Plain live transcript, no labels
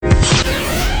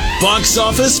Box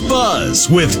Office Buzz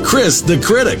with Chris the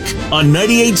Critic on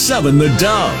 98.7 The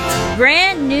Dove.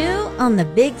 Brand new on the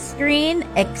big screen,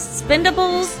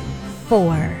 Expendables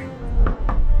 4.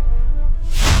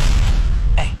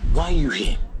 Hey, why are you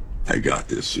here? I got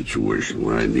this situation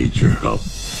where I need your help.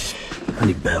 I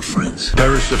need bad friends.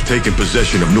 Terrorists have taken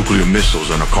possession of nuclear missiles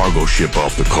on a cargo ship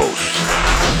off the coast.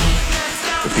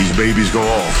 If these babies go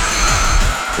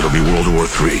off, it'll be World War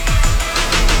III.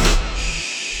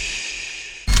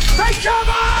 Take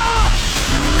cover!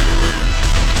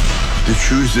 To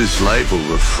choose this life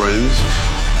over friends,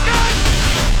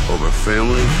 over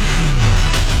family.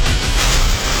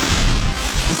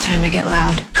 It's time to get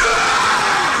loud.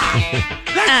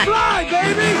 Let's fly,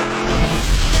 baby!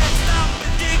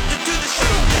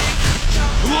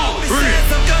 Come on, bring it!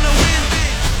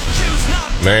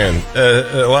 Man,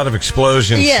 a lot of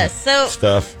explosions. Yes, so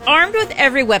stuff. Armed with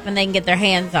every weapon they can get their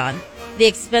hands on, the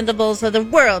Expendables are the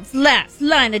world's last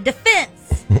line of defense.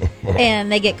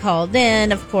 And they get called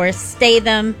in, of course,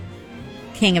 Statham,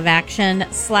 King of Action,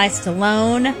 Sly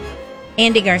Stallone,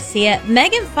 Andy Garcia,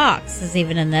 Megan Fox is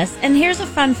even in this. And here's a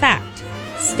fun fact.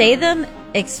 Statham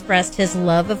expressed his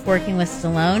love of working with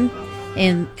Stallone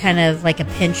in kind of like a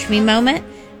pinch me moment,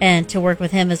 and to work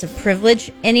with him is a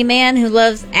privilege. Any man who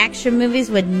loves action movies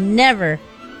would never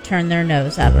turn their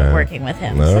nose up at working with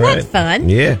him. So that's fun.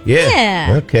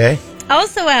 Yeah. Okay.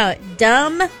 Also out,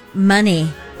 Dumb Money.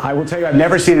 I will tell you, I've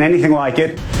never seen anything like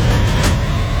it.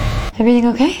 Everything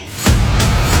okay?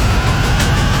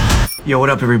 Yo, what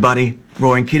up, everybody?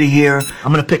 Roaring Kitty here.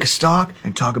 I'm gonna pick a stock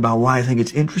and talk about why I think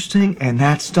it's interesting, and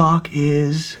that stock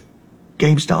is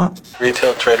GameStop.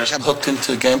 Retail traders have hooked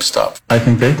into GameStop. I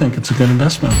think they think it's a good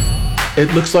investment.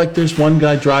 It looks like there's one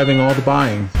guy driving all the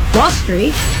buying. Wall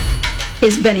Street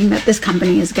is betting that this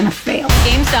company is going to fail.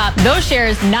 GameStop, those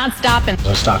shares not stopping.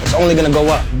 The stock is only gonna go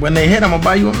up. When they hit, I'm gonna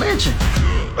buy you a mansion.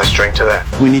 Let's drink to that.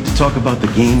 We need to talk about the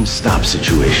GameStop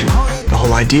situation. The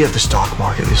whole idea of the stock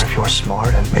market is if you're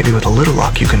smart and maybe with a little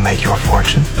luck you can make your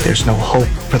fortune. There's no hope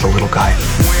for the little guy.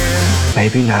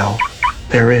 Maybe now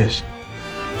there is.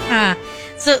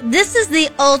 So this is the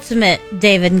ultimate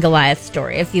David and Goliath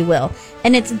story, if you will.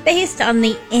 And it's based on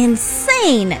the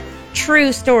insane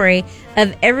true story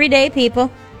of everyday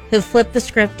people who flipped the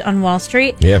script on Wall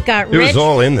Street. Yeah. Got rich. It was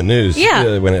all in the news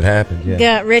when it happened. Yeah.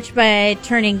 Got rich by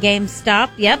turning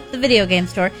GameStop, the video game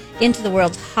store, into the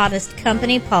world's hottest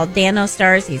company. Paul Dano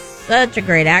stars. He's such a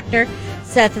great actor.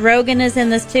 Seth Rogen is in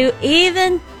this too.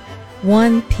 Even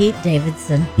one Pete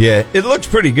Davidson. Yeah, it looks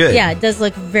pretty good. Yeah, it does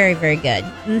look very, very good.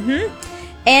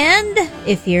 And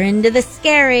if you're into the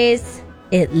scaries,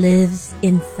 it lives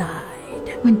inside.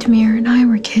 When Tamir and I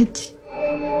were kids,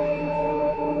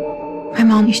 my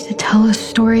mom used to tell us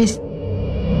stories.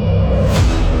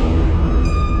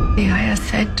 The ayah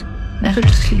said never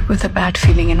to sleep with a bad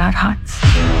feeling in our hearts,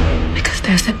 because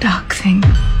there's a dark thing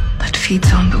that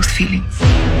feeds on those feelings.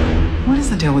 What is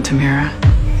the deal with Tamira?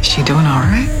 Is she doing all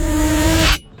right?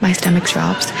 My stomach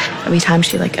drops every time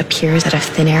she appears out of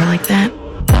thin air like that.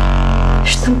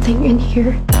 There's something in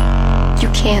here. You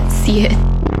can't see it.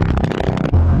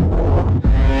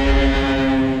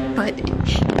 But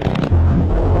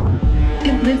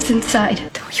it lives inside.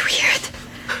 Don't you hear it?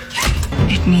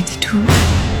 It needs to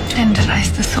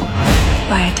tenderize the soul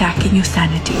by attacking your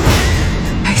sanity,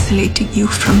 isolating you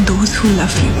from those who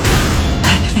love you.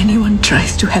 And if anyone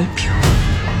tries to help you,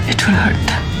 it will hurt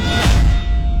them.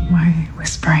 Why are you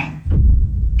whispering?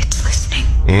 It's listening.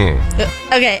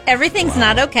 Okay, everything's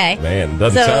not okay. Man,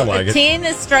 doesn't sound like it. So, a teen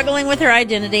is struggling with her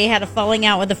identity, had a falling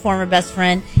out with a former best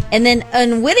friend, and then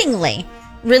unwittingly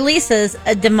releases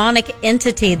a demonic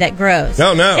entity that grows.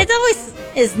 Oh, no. It always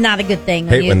is not a good thing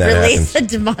Hate when that release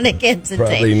happens. a demonic entity.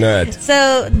 Probably not.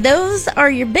 So those are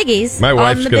your biggies. My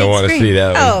wife's going to want to see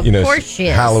that. Oh, one. of course she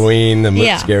is. Halloween,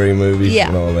 the scary movies,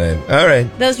 and all that. All right.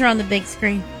 Those are on the big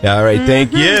screen. All right.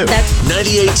 Thank you. That's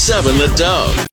 98.7 The Dove.